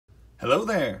Hello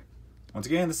there! Once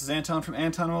again, this is Anton from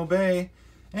Anton Bay,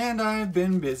 and I've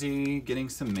been busy getting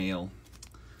some mail.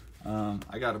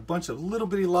 I got a bunch of little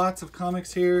bitty lots of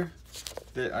comics here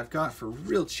that I've got for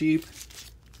real cheap,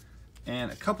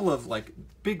 and a couple of like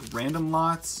big random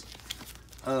lots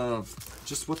of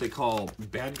just what they call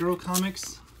bad girl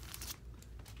comics.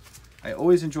 I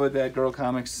always enjoy bad girl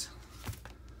comics.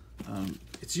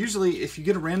 It's usually, if you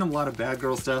get a random lot of bad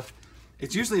girl stuff,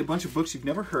 it's usually a bunch of books you've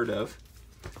never heard of,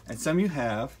 and some you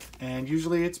have, and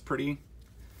usually it's pretty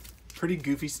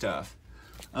goofy stuff.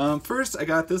 First, I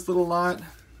got this little lot.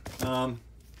 It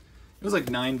was like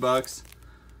 $9,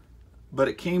 but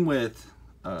it came with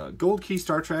Gold Key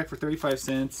Star Trek for 35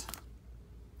 cents,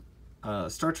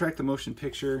 Star Trek the Motion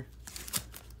Picture,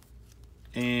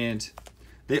 and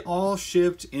they all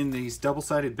shipped in these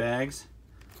double-sided bags.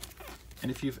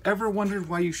 And if you've ever wondered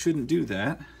why you shouldn't do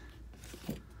that,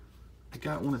 I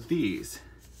got one of these.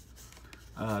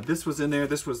 This was in there.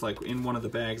 This was like in one of the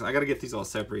bags. I got to get these all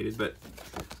separated, but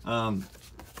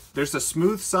there's a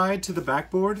smooth side to the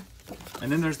backboard,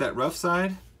 and then there's that rough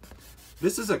side.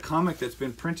 This is a comic that's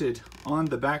been printed on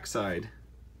the back side.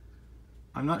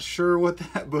 I'm not sure what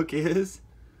that book is,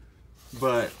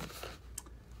 but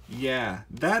yeah,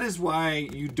 that is why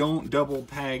you don't double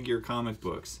bag your comic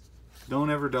books. Don't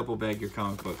ever double bag your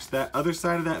comic books. That other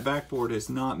side of that backboard is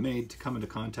not made to come into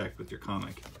contact with your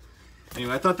comic.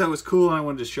 Anyway, I thought that was cool and I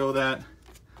wanted to show that.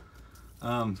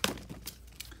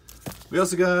 We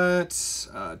also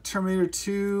got Terminator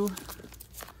 2,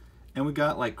 and we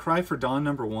got like Cry for Dawn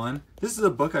 #1. This is a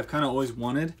book I've kind of always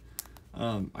wanted.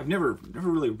 I've never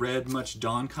really read much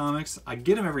Dawn comics. I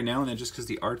get them every now and then just because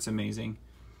the art's amazing.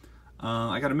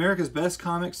 I got America's Best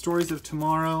Comics, Stories of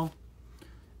Tomorrow,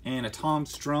 and a Tom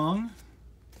Strong.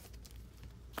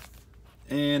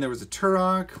 And there was a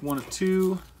Turok, 1 of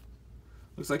 2.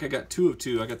 Looks like I got 2 of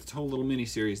 2. I got the whole little mini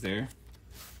series there.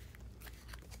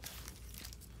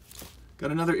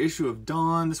 Got another issue of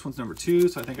Dawn. This one's #2,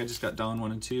 so I think I just got Dawn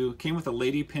 1 and 2. Came with a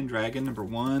Lady Pendragon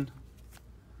 #1.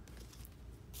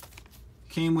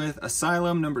 Came with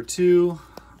Asylum #2.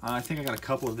 I think I got a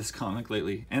couple of this comic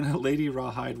lately. And a Lady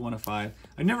Rawhide 1 of 5.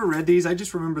 I've never read these. I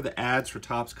just remember the ads for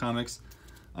Topps Comics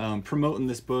promoting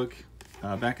this book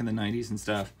back in the 90s and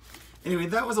stuff. Anyway,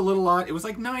 that was a little lot. It was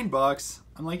like $9.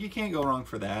 I'm like, you can't go wrong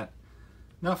for that.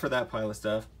 Not for that pile of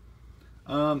stuff.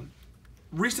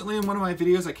 Recently in one of my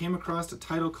videos, I came across a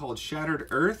title called Shattered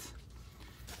Earth.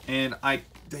 And I'd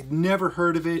never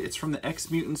heard of it. It's from the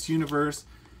X-Mutants universe.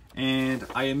 And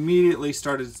I immediately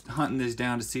started hunting this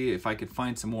down to see if I could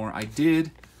find some more. I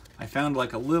did. I found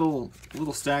like a little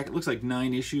stack. It looks like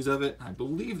 9 issues of it. I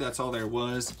believe that's all there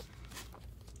was.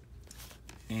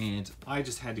 And I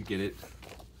just had to get it.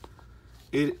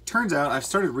 It turns out I've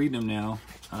started reading them now.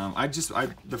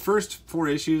 The first 4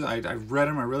 issues, I read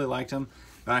them. I really liked them,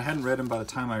 but I hadn't read them by the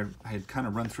time I had kind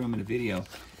of run through them in a video.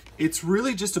 It's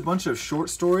really just a bunch of short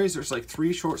stories. There's like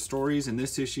 3 short stories in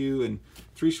this issue and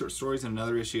 3 short stories in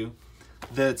another issue.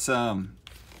 That's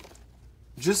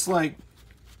just like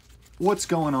what's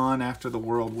going on after the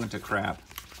world went to crap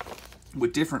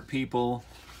with different people,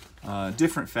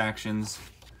 different factions.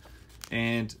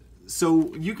 And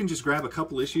so you can just grab a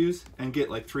couple issues and get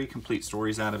like 3 complete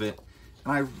stories out of it.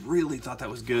 And I really thought that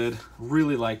was good.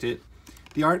 Really liked it.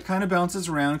 The art kind of bounces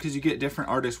around because you get different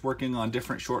artists working on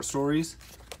different short stories.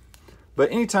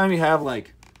 But anytime you have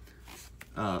like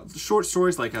short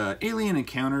stories like Alien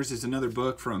Encounters is another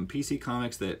book from PC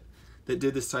Comics that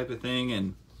did this type of thing.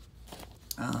 And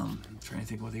I'm trying to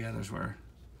think what the others were.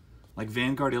 Like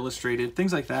Vanguard Illustrated,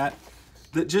 things like that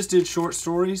just did short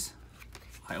stories.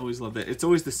 I always love that. It's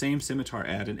always the same Scimitar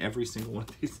ad in every single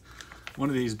one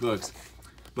of these books.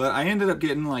 But I ended up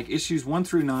getting like issues 1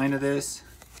 through 9 of this,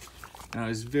 and I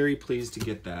was very pleased to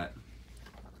get that.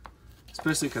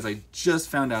 Especially because I just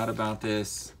found out about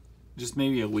this just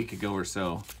maybe a week ago or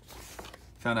so.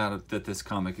 Found out that this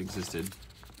comic existed.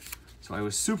 So I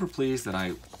was super pleased that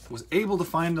I was able to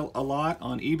find a lot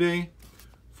on eBay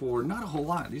for not a whole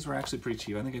lot. These were actually pretty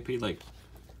cheap. I think I paid like,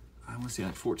 I want to say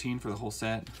like $14 for the whole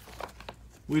set.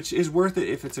 Which is worth it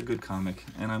if it's a good comic,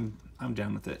 and I'm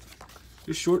down with it.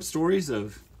 Just short stories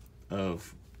of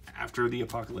after the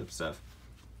apocalypse stuff.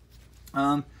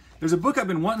 There's a book I've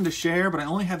been wanting to share, but I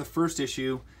only had the first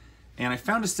issue, and I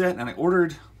found a set, and I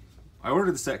ordered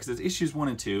the set because it's issues 1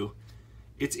 and 2.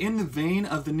 It's in the vein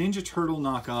of the Ninja Turtle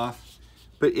knockoff,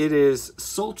 but it is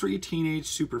Sultry Teenage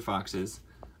Super Foxes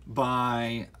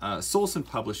by Solson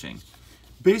Publishing.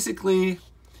 Basically,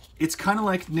 it's kind of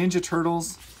like Ninja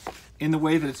Turtles, in the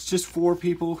way that it's just 4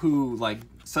 people who like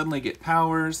suddenly get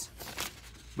powers,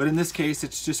 but in this case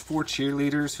it's just 4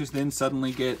 cheerleaders who then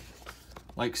suddenly get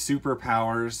like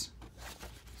superpowers.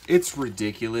 It's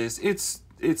ridiculous. It's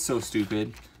so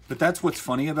stupid, but that's what's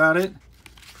funny about it.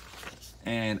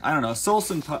 And I don't know,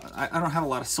 Solson, I don't have a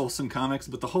lot of Solson comics,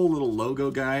 but the whole little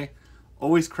logo guy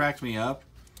always cracked me up.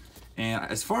 And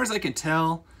as far as I can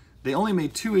tell, they only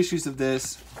made 2 issues of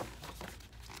this.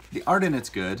 The art in it's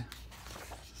good.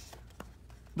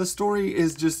 The story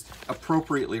is just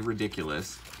appropriately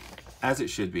ridiculous, as it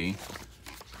should be.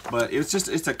 But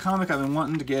it's a comic I've been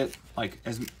wanting to get like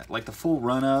the full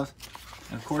run of.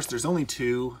 And of course there's only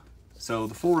 2, so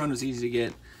the full run was easy to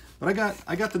get. But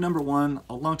I got the #1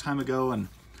 a long time ago, and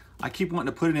I keep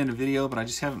wanting to put it in a video, but I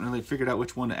just haven't really figured out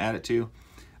which one to add it to.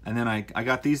 And then I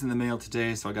got these in the mail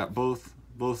today, so I got both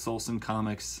Solson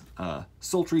comics,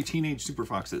 Sultry Teenage Super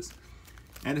Foxes.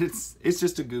 And it's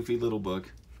just a goofy little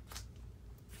book.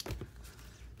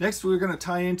 Next, we're going to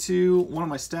tie into one of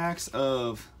my stacks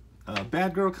of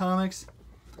Bad Girl comics.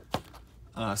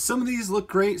 Some of these look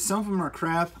great, some of them are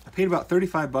crap. I paid about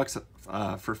 35 bucks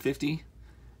for 50,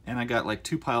 and I got like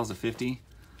 2 piles of 50.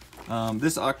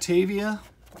 This Octavia,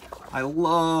 I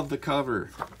love the cover.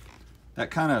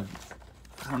 That kind of,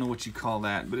 I don't know what you call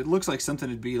that, but it looks like something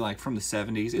to be like from the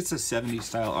 70s. It's a 70s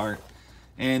style art.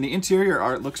 And the interior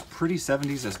art looks pretty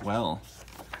 70s as well.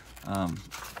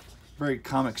 Very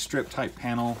comic strip type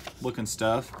panel looking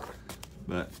stuff,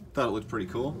 but thought it looked pretty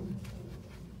cool.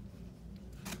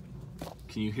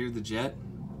 Can you hear the jet?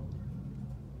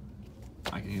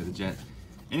 I can hear the jet.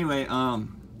 Anyway,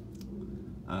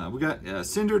 we got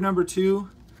Cinder #2.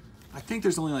 I think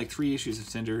there's only like 3 issues of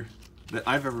Cinder that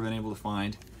I've ever been able to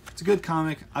find. It's a good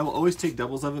comic. I will always take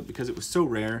doubles of it because it was so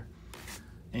rare.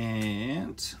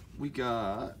 And we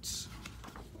got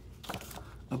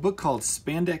a book called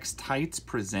Spandex Tights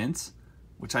Presents,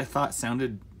 which I thought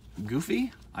sounded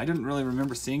goofy. I didn't really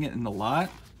remember seeing it in the lot,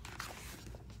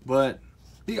 but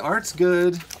the art's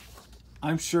good.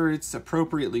 I'm sure it's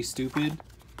appropriately stupid.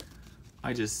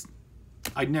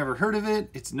 I'd never heard of it.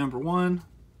 It's #1.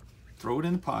 Throw it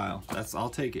in the pile. I'll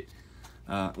take it.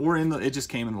 It just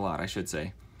came in the lot, I should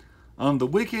say. The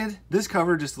Wicked, this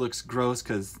cover just looks gross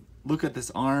because look at this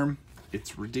arm.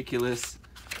 It's ridiculous.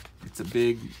 It's a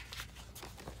big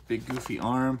goofy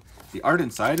arm. The art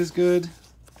inside is good.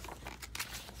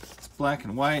 It's black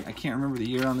and white. I can't remember the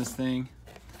year on this thing.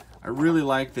 I really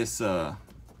like this,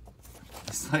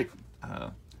 it's like,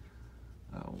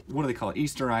 what do they call it?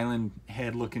 Easter Island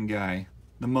head looking guy.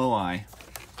 The Moai.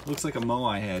 Looks like a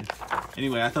Moai head.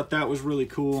 Anyway, I thought that was really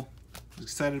cool. I was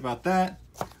excited about that.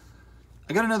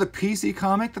 I got another PC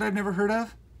comic that I've never heard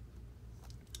of.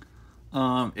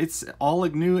 It's all a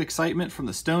new excitement from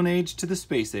the Stone Age to the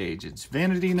Space Age. It's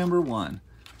Vanity #1.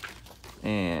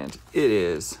 And it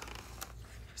is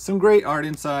some great art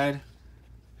inside.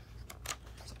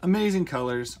 Amazing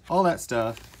colors, all that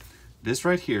stuff. This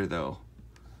right here, though,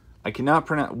 I cannot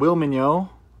pronounce. Will Mignot.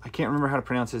 I can't remember how to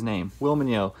pronounce his name. Will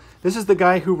Mignot. This is the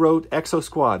guy who wrote Exo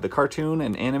Squad, the cartoon,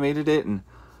 and animated it. And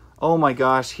oh my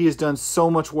gosh, he has done so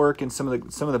much work in some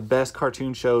of the best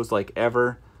cartoon shows like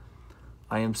ever.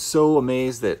 I am so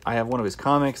amazed that I have one of his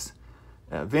comics.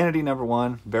 Vanity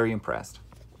 #1. Very impressed.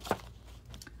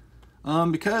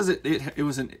 Because it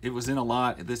was in a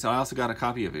lot. I also got a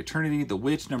copy of Eternity, The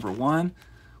Witch #1,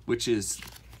 which is,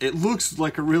 it looks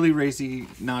like a really racy,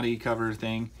 naughty cover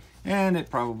thing, and it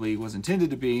probably was intended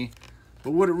to be.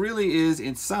 But what it really is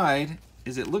inside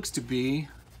is it looks to be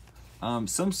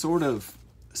some sort of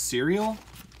serial,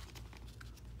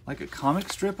 like a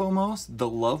comic strip almost. The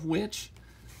Love Witch.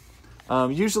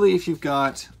 Usually, if you've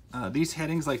got these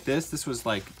headings like this was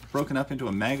like broken up into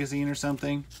a magazine or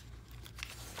something.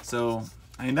 So,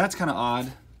 I mean, that's kind of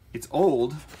odd. It's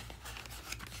old.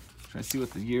 Try to see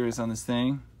what the year is on this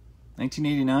thing.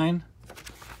 1989.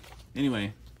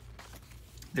 Anyway,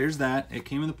 there's that. It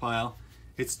came in the pile.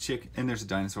 It's chick, and there's a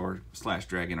dinosaur /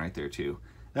 dragon right there too.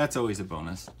 That's always a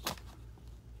bonus.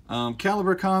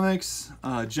 Caliber Comics,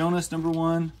 Jonas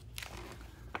 #1.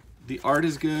 The art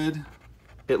is good.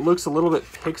 It looks a little bit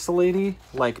pixelaty,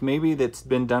 like maybe that's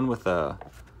been done with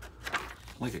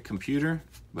like a computer,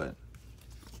 but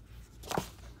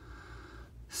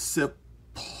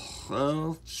Sepulcher,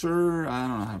 I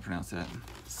don't know how to pronounce that.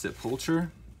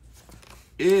 Sepulcher.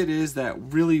 It is that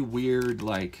really weird,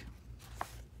 like,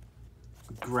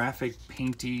 graphic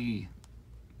painty.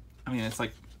 I mean, it's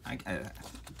like, I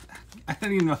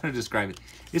don't even know how to describe it.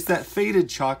 It's that faded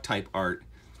chalk type art.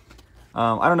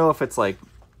 I don't know if it's like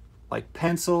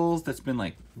pencils that's been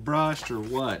like brushed or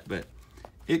what, but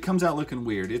it comes out looking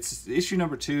weird. It's issue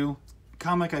 #2,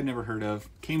 comic I'd never heard of,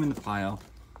 came in the pile.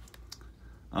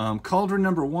 Cauldron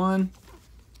 #1,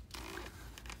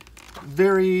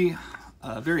 very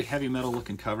heavy metal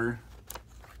looking cover,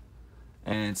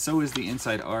 and so is the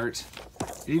inside art.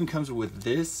 It even comes with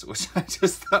this, which I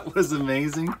just thought was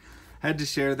amazing. Had to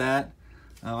share that.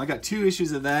 I got 2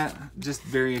 issues of that, just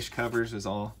various covers is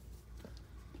all.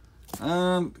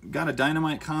 Got a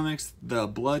Dynamite Comics, The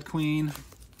Blood Queen.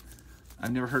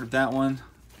 I've never heard of that one.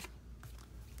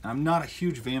 I'm not a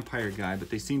huge vampire guy, but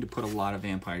they seem to put a lot of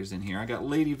vampires in here. I got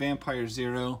Lady Vampire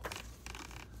Zero.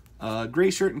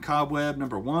 Gray Shirt and Cobweb,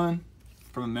 #1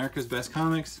 from America's Best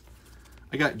Comics.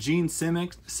 I got Gene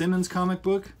Simmons comic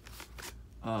book.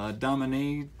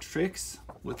 Dominatrix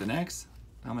with an X.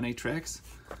 Dominatrix.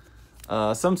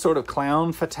 Some sort of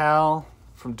clown fatale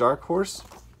from Dark Horse.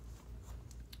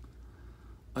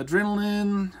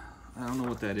 Adrenaline, I don't know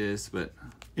what that is, but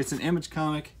it's an Image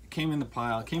comic. It came in the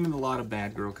pile. It came in a lot of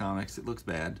Bad Girl comics. It looks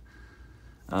bad.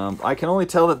 I can only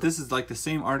tell that this is like the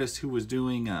same artist who was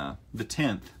doing The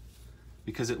 10th,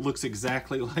 because it looks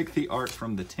exactly like the art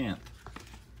from The 10th.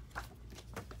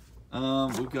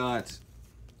 We've got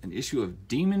an issue of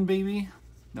Demon Baby,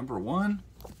 #1.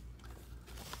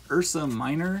 Ursa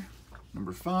Minor,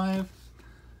 #5.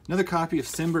 Another copy of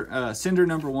Cinder,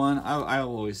 #1. I'll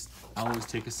always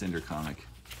take a Cinder comic.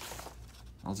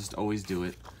 I'll just always do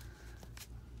it.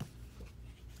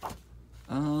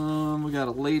 We got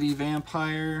a Lady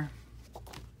Vampire.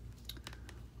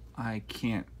 I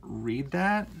can't read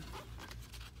that.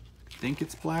 I think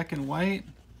it's black and white.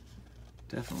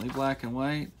 Definitely black and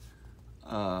white.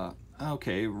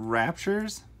 Okay,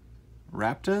 Raptures,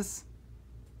 Raptus,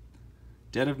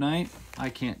 Dead of Night. I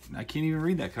can't even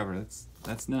read that cover.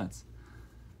 That's nuts.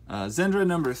 Zendra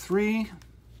 #3,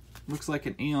 looks like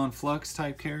an Aeon Flux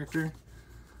type character.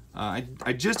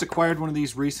 I just acquired one of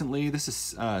these recently. This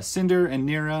is Cinder and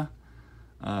Nira,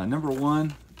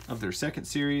 #1 of their 2nd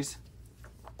series.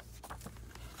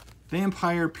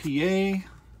 Vampire PA,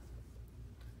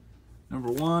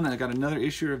 #1. I got another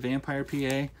issue of Vampire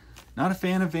PA. Not a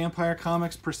fan of vampire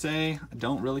comics per se. I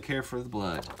don't really care for the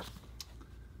blood.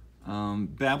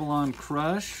 Babylon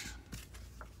Crush.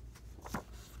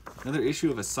 Another issue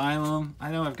of Asylum.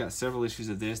 I know I've got several issues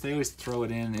of this. They always throw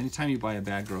it in. Anytime you buy a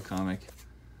Bad Girl comic,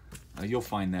 you'll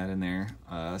find that in there.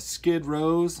 Skid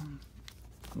Rose,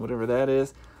 whatever that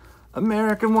is.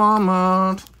 American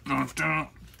Woman.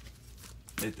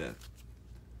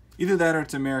 Either that or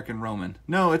it's American Roman.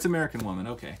 No, it's American Woman.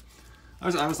 Okay.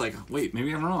 I was like, wait,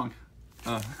 maybe I'm wrong.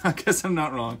 I guess I'm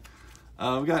not wrong.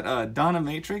 We got Donna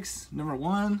Matrix,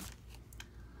 #1.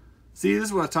 See, this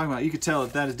is what I was talking about. You could tell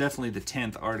that is definitely the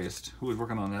 10th artist who was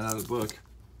working on that other book.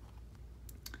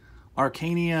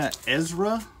 Arcania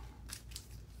Ezra.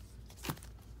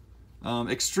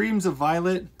 Extremes of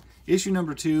Violet, issue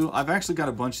 #2. I've actually got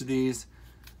a bunch of these.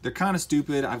 They're kind of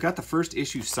stupid. I've got the first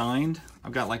issue signed.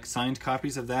 I've got like signed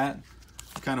copies of that.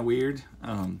 Kind of weird,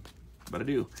 but I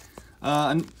do.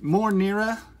 More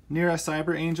Nira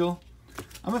Cyber Angel.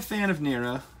 I'm a fan of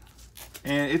Nira,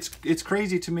 and it's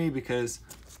crazy to me because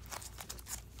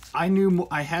I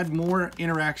had more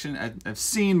interaction. I've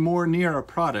seen more Nira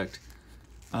product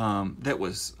that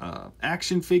was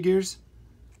action figures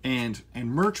and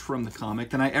merch from the comic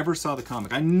than I ever saw the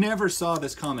comic. I never saw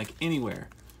this comic anywhere,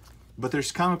 but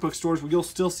there's comic book stores where you'll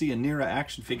still see a Nira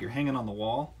action figure hanging on the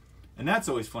wall, and that's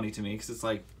always funny to me because it's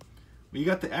like, well, you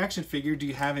got the action figure. Do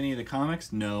you have any of the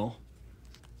comics? No.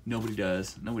 Nobody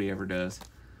does. Nobody ever does.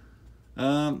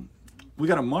 We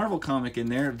got a Marvel comic in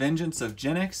there, Vengeance of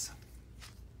Genix.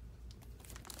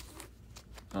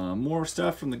 More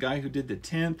stuff from the guy who did The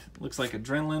 10th. Looks like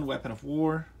Adrenaline, Weapon of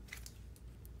War.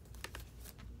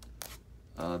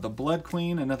 The Blood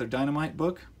Queen, another Dynamite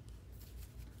book.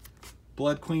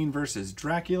 Blood Queen versus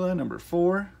Dracula,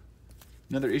 #4.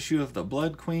 Another issue of the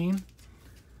Blood Queen.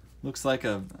 Looks like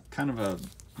a kind of a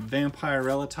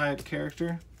Vampirella type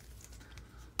character.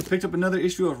 Picked up another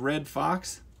issue of Red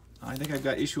Fox. I think I've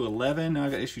got issue 11. Now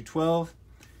I've got issue 12.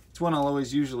 It's one I'll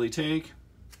always usually take.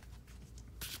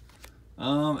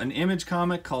 An Image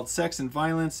comic called Sex and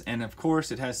Violence, and of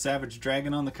course it has Savage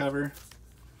Dragon on the cover.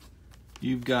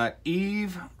 You've got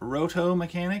Eve, Roto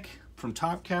Mechanic from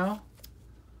Top Cow.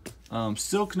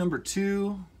 Silk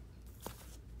 #2.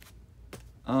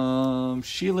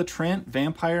 Sheila Trent,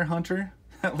 Vampire Hunter.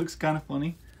 That looks kind of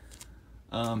funny.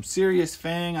 Serious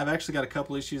Fang. I've actually got a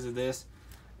couple issues of this.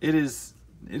 It is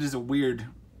a weird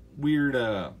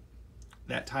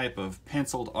that type of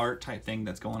penciled art type thing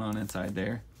that's going on inside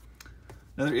there.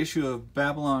 Another issue of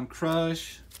Babylon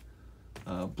Crush.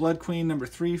 Blood Queen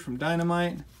 #3 from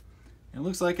Dynamite. It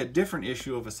looks like a different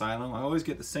issue of Asylum. I always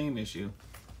get the same issue.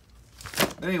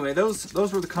 But anyway, those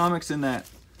were the comics in that.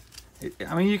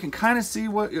 I mean, you can kind of see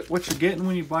what you're getting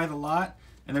when you buy the lot.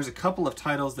 And there's a couple of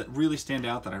titles that really stand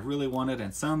out that I really wanted,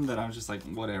 and some that I was just like,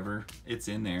 whatever, it's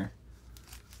in there,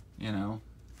 you know.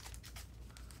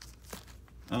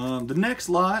 The next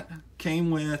lot came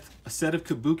with a set of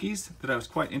kabukis that I was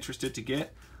quite interested to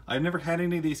get. I've never had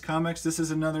any of these comics. This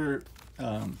is another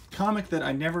comic that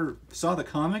I never saw the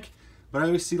comic, but I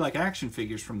always see like action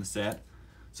figures from the set.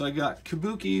 So I got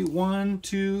kabuki 1,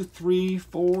 2, 3,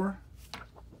 4.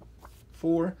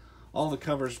 All the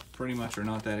covers pretty much are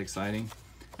not that exciting.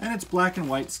 And it's black and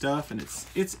white stuff, and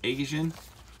it's Asian.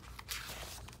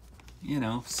 You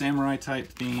know, samurai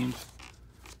type themed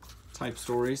type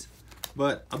stories.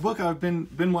 But a book I've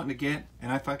been wanting to get,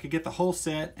 and if I could get the whole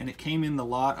set and it came in the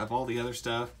lot of all the other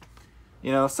stuff,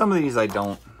 you know, some of these I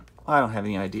don't have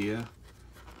any idea.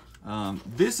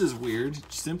 This is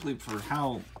weird simply for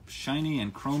how shiny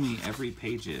and chromy every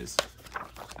page is.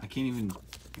 I can't even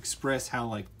express how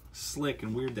like slick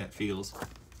and weird that feels.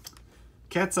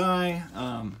 Cat's Eye,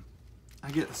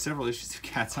 I get several issues of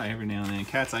Cat's Eye every now and then.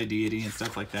 Cat's Eye Deity and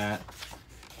stuff like that.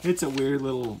 It's a weird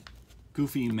little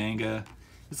goofy manga.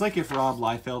 It's like if Rob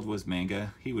Liefeld was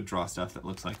manga, he would draw stuff that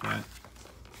looks like that.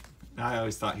 I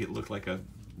always thought he looked like a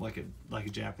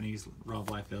Japanese Rob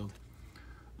Liefeld.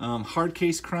 Hard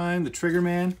Case Crime, The Trigger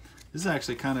Man. This is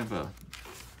actually kind of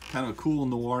a cool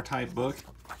noir type book.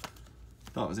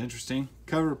 Thought it was interesting.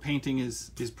 Cover painting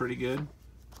is pretty good.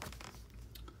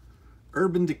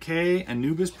 Urban Decay,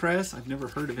 Anubis Press. I've never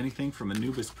heard of anything from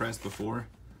Anubis Press before.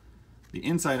 The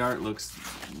inside art looks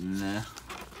nah,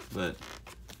 but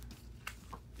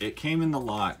it came in the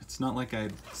lot. It's not like I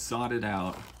sought it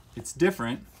out. It's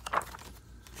different.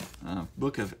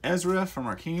 Book of Ezra from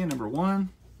Arcana, #1.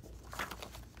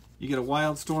 You get a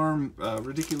Wildstorm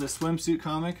Ridiculous Swimsuit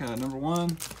comic,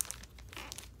 #1.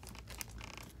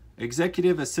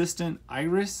 Executive Assistant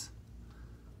Iris.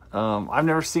 I've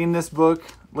never seen this book.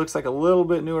 Looks like a little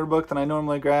bit newer book than I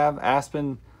normally grab.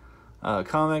 Aspen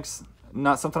Comics.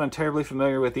 Not something I'm terribly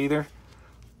familiar with either.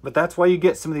 But that's why you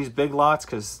get some of these big lots,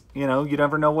 because, you know, you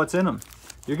never know what's in them.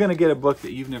 You're going to get a book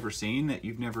that you've never seen, that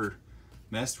you've never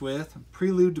messed with.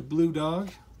 Prelude to Blue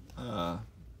Dog.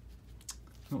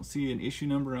 Don't see an issue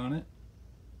number on it,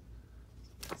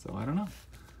 so I don't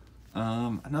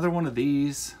know. Another one of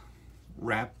these.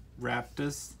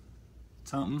 Raptus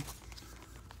something.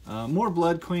 More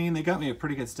Blood Queen. They got me a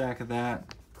pretty good stack of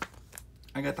that.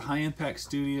 I got the High Impact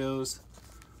Studios.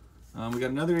 We got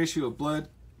another issue of Blood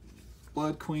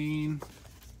Queen.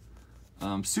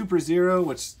 Super Zero,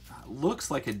 which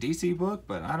looks like a DC book,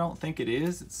 but I don't think it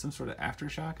is. It's some sort of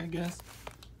Aftershock, I guess.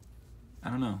 I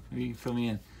don't know. Maybe you can fill me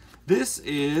in. This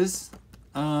is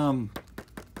the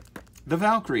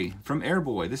Valkyrie from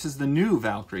Airboy. This is the new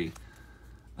Valkyrie.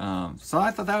 So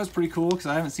I thought that was pretty cool because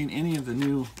I haven't seen any of the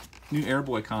new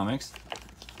Airboy comics.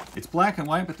 It's black and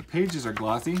white, but the pages are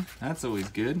glossy. That's always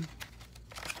good.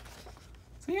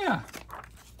 So yeah,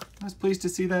 I was pleased to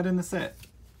see that in the set.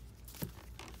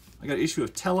 I got an issue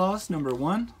of Telos,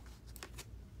 #1.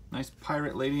 Nice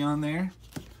pirate lady on there.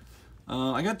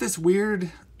 I got this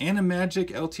weird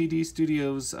Animagic LTD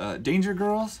Studios Danger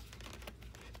Girls.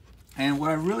 And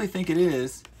what I really think it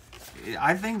is,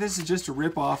 I think this is just a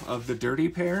rip-off of the Dirty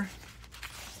Pair.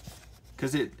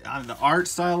 Because the art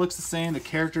style looks the same, the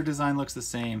character design looks the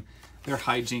same, their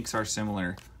hijinks are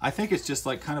similar. I think it's just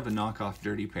like kind of a knockoff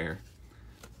Dirty Pair.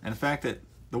 And the fact that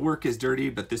the work is dirty,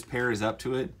 but this pair is up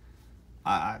to it,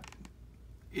 it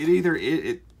either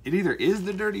is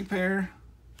the Dirty Pair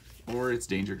or it's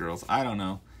Danger Girls. I don't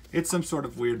know. It's some sort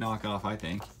of weird knockoff, I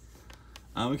think.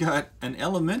 We got an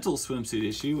Elemental swimsuit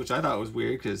issue, which I thought was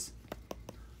weird because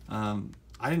I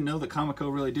didn't know that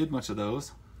Comico really did much of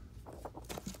those.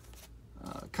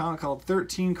 A comic called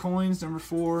 13 Coins,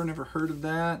 #4. Never heard of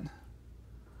that.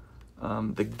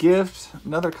 The Gift,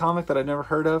 another comic that I've never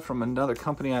heard of from another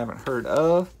company I haven't heard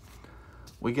of.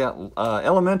 We got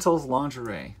Elementals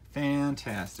Lingerie.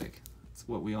 Fantastic. That's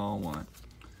what we all want.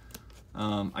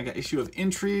 I got issue of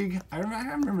Intrigue. I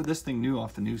remember this thing new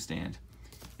off the newsstand.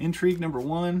 Intrigue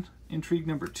 #1, Intrigue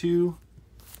 #2,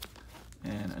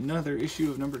 and another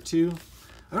issue of #2.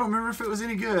 I don't remember if it was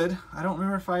any good. I don't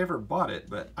remember if I ever bought it,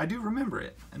 but I do remember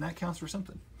it, and that counts for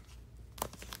something.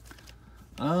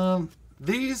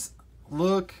 These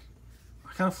look,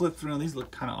 I kind of flipped through them. These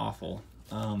look kind of awful.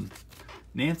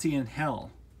 Nancy in Hell.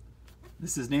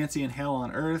 This is Nancy in Hell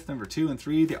on Earth, #2 and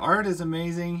 3. The art is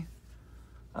amazing.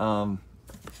 But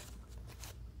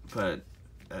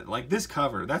like this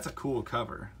cover, that's a cool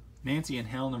cover. Nancy in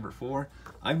Hell #4.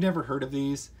 I've never heard of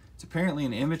these. It's apparently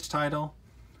an Image title,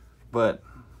 but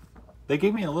they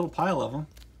gave me a little pile of them.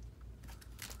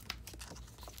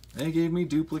 They gave me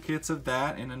duplicates of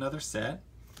that in another set.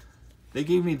 They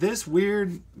gave me this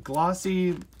weird,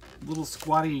 glossy, little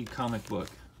squatty comic book.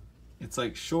 It's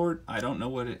like short. I don't know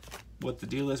what the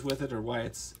deal is with it or why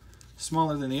it's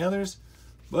smaller than the others,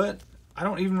 but I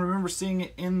don't even remember seeing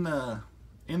it in the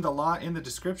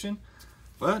description,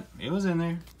 but it was in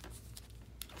there.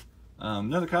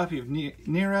 Another copy of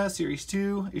Nira, Series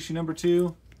 2, issue number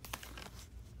 2.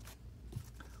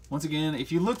 Once again,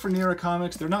 if you look for Nira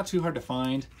comics, they're not too hard to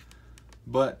find,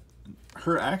 but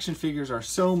her action figures are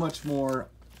so much more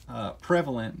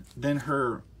prevalent than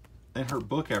her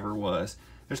book ever was.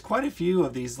 There's quite a few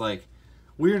of these like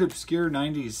weird, obscure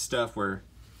 90s stuff where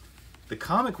the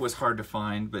comic was hard to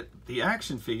find, but the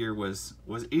action figure was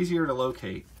easier to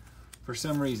locate for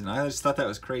some reason. I just thought that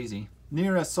was crazy.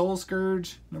 Nira Soul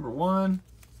Scourge, number 1.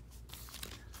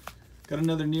 Got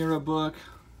another Nira book,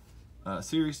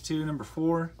 Series 2, number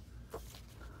 4.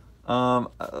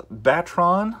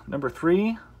 Batron, number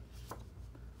 3.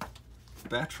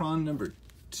 Batron, number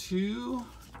 2.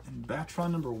 And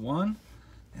Batron, number 1.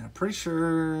 And I'm pretty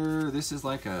sure this is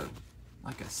like a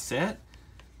set.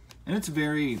 And it's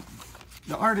the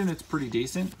art in it's pretty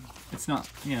decent. It's not,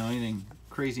 you know, anything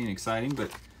crazy and exciting,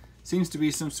 but seems to be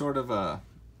some sort of a,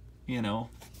 you know,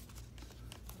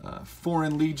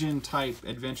 Foreign Legion type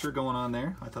adventure going on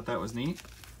there. I thought that was neat.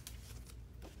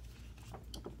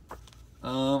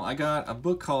 I got a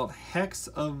book called Hex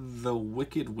of the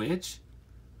Wicked Witch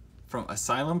from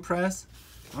Asylum Press.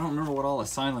 I don't remember what all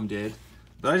Asylum did,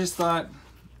 but I just thought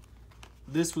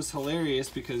this was hilarious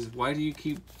because why do you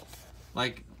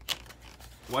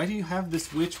have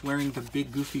this witch wearing the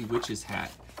big goofy witch's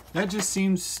hat? That just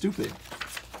seems stupid.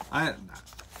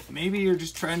 Maybe you're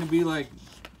just trying to be like,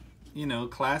 you know,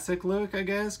 classic look, I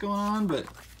guess, going on, but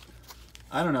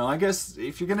I don't know. I guess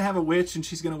if you're gonna have a witch and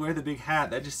she's gonna wear the big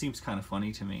hat, that just seems kind of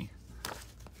funny to me.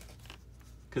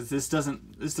 Because this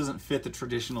doesn't fit the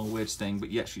traditional witch thing, but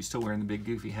yet she's still wearing the big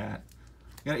goofy hat.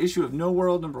 Got an issue of No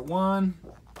World number 1.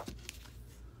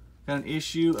 Got an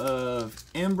issue of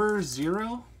Ember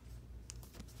 0.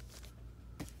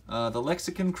 The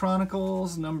Lexicon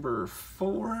Chronicles number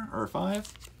 4 or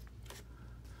 5.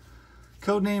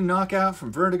 Codename Knockout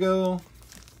from Vertigo.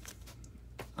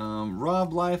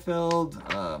 Rob Liefeld,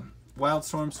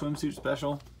 Wildstorm Swimsuit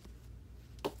Special.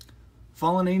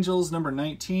 Fallen Angels number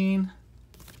 19.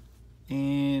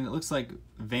 And it looks like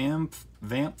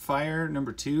Vampire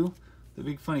number 2. The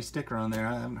big funny sticker on there.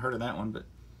 I haven't heard of that one, but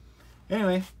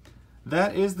anyway,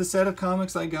 that is the set of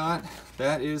comics I got.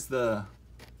 That is the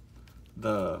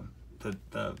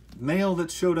mail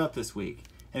that showed up this week.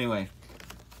 Anyway,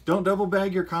 don't double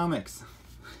bag your comics.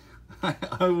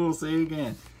 I will say it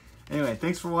again. Anyway,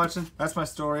 thanks for watching. That's my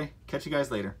story. Catch you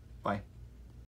guys later. Bye.